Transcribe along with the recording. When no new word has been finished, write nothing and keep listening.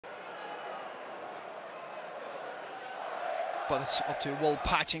but it's up to Will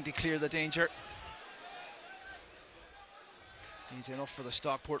Patching to clear the danger. Easy enough for the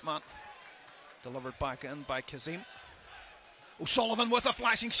Stockport man. Delivered back in by Kazim. O'Sullivan with a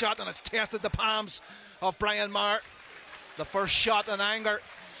flashing shot, and it's tested the palms of Brian Maher. The first shot in anger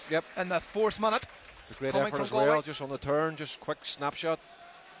in the 4th minute. A great effort as well, just on the turn, just quick snapshot.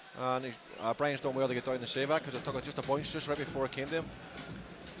 And Brian's done well to get down and save that, because it took just a bounce just right before it came to him.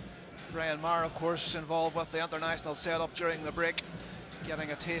 Brian Maher, of course, involved with the international setup during the break, getting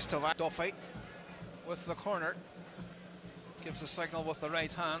a taste of Duffy with the corner. Gives the signal with the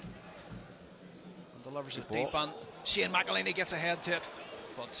right hand and delivers it deep, and Shane McElhinney gets ahead to it,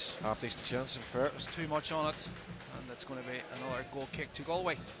 but half decent chance and fair. There's too much on it, and it's going to be another goal kick to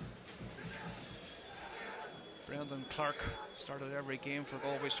Galway. Brendan Clark started every game for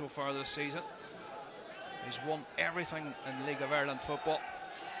Galway so far this season. He's won everything in League of Ireland football.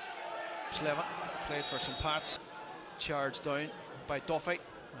 Slevin played for St Pat's, charged down by Duffy,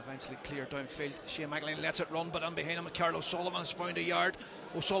 eventually cleared downfield. Shane McElhinney lets it run, but in behind him Carl O'Sullivan has found a yard.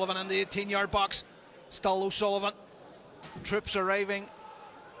 O'Sullivan in the 18-yard box, still O'Sullivan. Troops arriving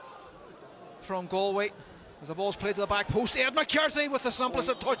from Galway as the ball's played to the back post. Ed McCarthy with the simplest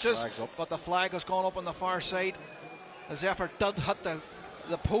of touches, but the flag has gone up on the far side. His effort did hit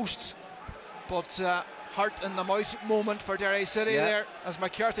the post, but heart in the mouth moment for Derry City there, as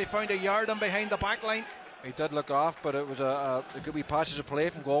McCarthy found a yard in behind the back line. He did look off, but it was a good wee passage of play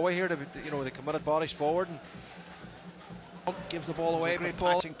from Galway here. They committed bodies forward and gives the ball away. Great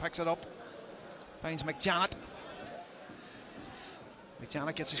ball. Picks it up, finds McJanet.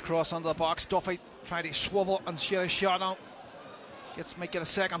 McJanet gets his cross under the box. Duffy trying to swivel and shoot a shot out. Might get a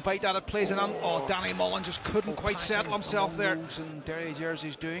second bite at it, plays it in. Oh, Danny Mullen just couldn't quite settle himself there. And Derry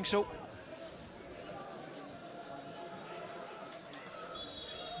jerseys doing so.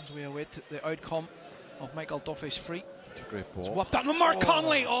 As we await the outcome of Michael Duffy's free. It's a great ball. It's whipped down. Mark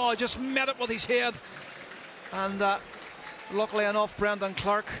Connolly, just met it with his head. And luckily enough, Brendan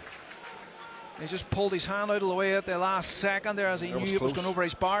Clark, he just pulled his hand out of the way at the last second there, as he knew it was going over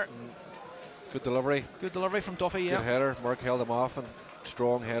his bar. Good delivery. Good delivery from Duffy, Good header. Mark held him off, and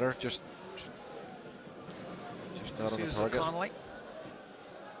strong header. Just not on the target. Connolly.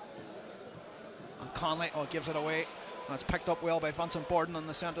 And Connolly gives it away. And it's picked up well by Vincent Borden in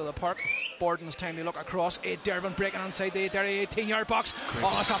the centre of the park. Borden's time to look across. Dervin breaking inside the Derry 18-yard box.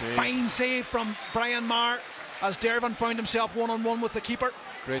 It's a fine save from Brian Maher, as Dervin found himself one-on-one with the keeper.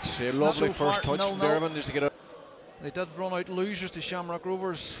 Great save. Lovely first touch from Dervin just to get it. They did run out losers to Shamrock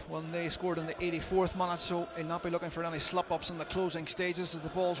Rovers when they scored in the 84th minute, so he'll not be looking for any slip-ups in the closing stages as the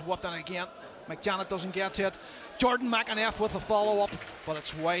ball's whipped in again. McJanet doesn't get to it. Jordan McAneff with a follow-up, but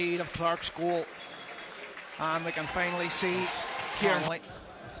it's wide of Clark's goal. And we can finally see Kieran with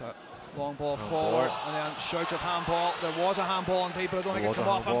a long ball forward, and then shouts of handball. There was a handball indeed, but I don't think it came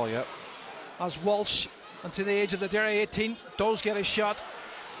off him. As Walsh, into the edge of the Derry 18, does get a shot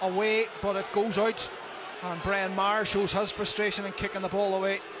away, but it goes out. And Brian Maher shows his frustration in kicking the ball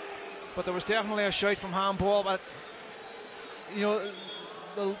away. But there was definitely a shout from handball. But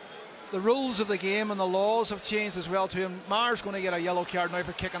the rules of the game and the laws have changed as well too. And Maher's going to get a yellow card now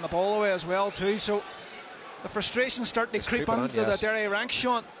for kicking the ball away as well too. So the frustration's starting to creep into the Derry ranks,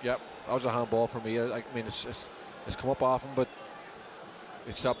 Sean. Yep, that was a handball for me. I mean, it's come up off him, but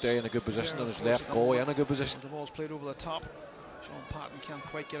it's stopped there in a good position, and it's left Galway in a good position. The ball's played over the top. Sean Patton can't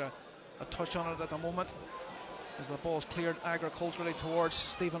quite get a touch on it at the moment, as the ball's cleared agriculturally towards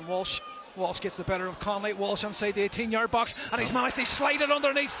Stephen Walsh. Walsh gets the better of Connolly. Walsh inside the 18-yard box, and he's managed to slide it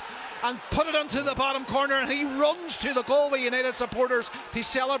underneath and put it into the bottom corner, and he runs to the Galway United supporters to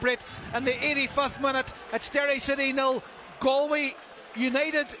celebrate. In the 85th minute, it's Derry City 0, Galway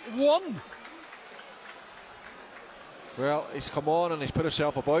United 1. Well, he's come on and he's put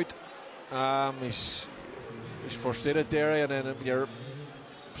himself about. He's frustrated, Derry, and then you're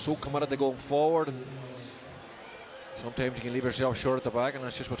so committed to going forward, and sometimes you can leave yourself short at the back, and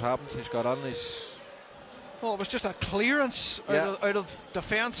that's just what happened. He's got on. Well, it was just a clearance out of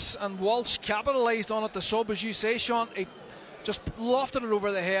defence, and Walsh capitalised on it. The sub, as you say, Sean, he just lofted it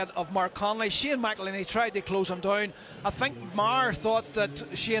over the head of Mark Connolly. Shane McElhinney tried to close him down. I think Maher thought that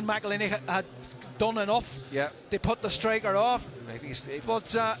Shane McElhinney had done enough to put the striker off,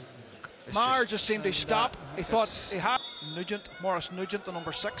 but Maher just seemed to stop. He thought he had Maurice Nugent, the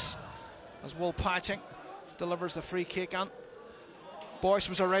number 6, as Will Patching delivers the free kick on. Boyce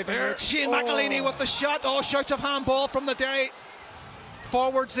was arriving there. Shane McElhinney with the shot. Shouts of handball from the Derry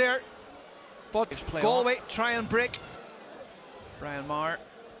forwards there. But Galway try and break. Brian Maher.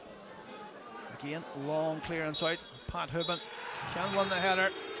 Again, long clearance out. Pat Hubin can win the header.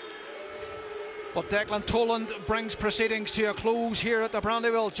 But Declan Toland brings proceedings to a close here at the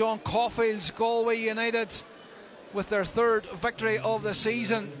Brandywell. John Caulfield's Galway United, with their third victory of the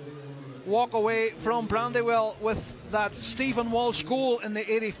season, walk away from Brandywell with that Stephen Walsh goal in the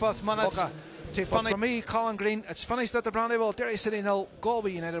 85th minute. To finish. For me, Colin Green, it's finished at the Brandywell. Derry City 0,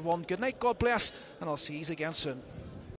 Galway United 1. Good night, God bless, and I'll see you again soon.